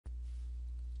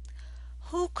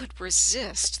Who could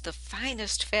resist the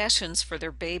finest fashions for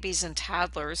their babies and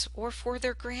toddlers or for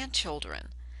their grandchildren?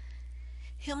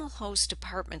 Himelhoch's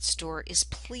department store is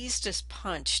pleased as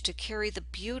punch to carry the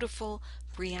beautiful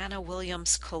Brianna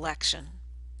Williams collection.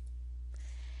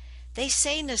 They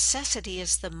say necessity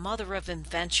is the mother of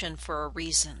invention for a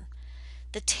reason.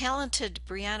 The talented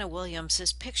Brianna Williams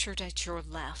is pictured at your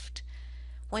left.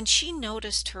 When she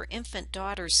noticed her infant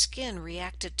daughter's skin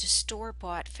reacted to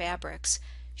store-bought fabrics,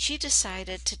 she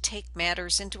decided to take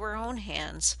matters into her own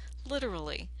hands,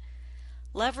 literally.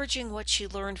 Leveraging what she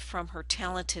learned from her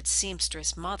talented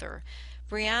seamstress mother,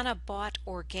 Brianna bought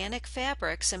organic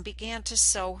fabrics and began to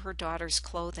sew her daughter's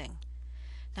clothing.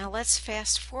 Now let's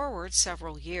fast forward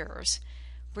several years.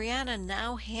 Brianna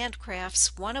now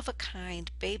handcrafts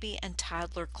one-of-a-kind baby and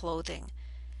toddler clothing.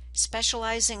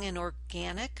 Specializing in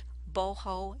organic,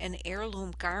 boho, and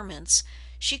heirloom garments,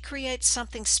 she creates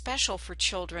something special for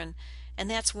children, and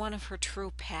that's one of her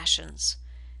true passions.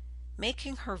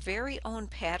 Making her very own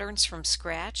patterns from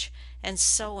scratch and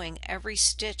sewing every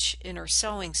stitch in her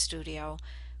sewing studio,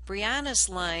 Brianna's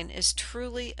line is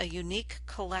truly a unique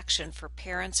collection for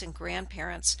parents and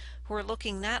grandparents who are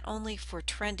looking not only for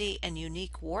trendy and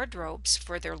unique wardrobes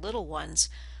for their little ones,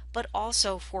 but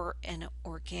also for an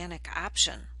organic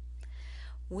option.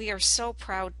 We are so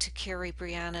proud to carry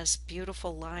Brianna's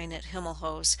beautiful line at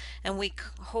Himelhoch, and we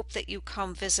hope that you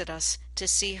come visit us to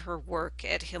see her work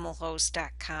at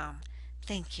himelhoch.com.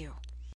 Thank you.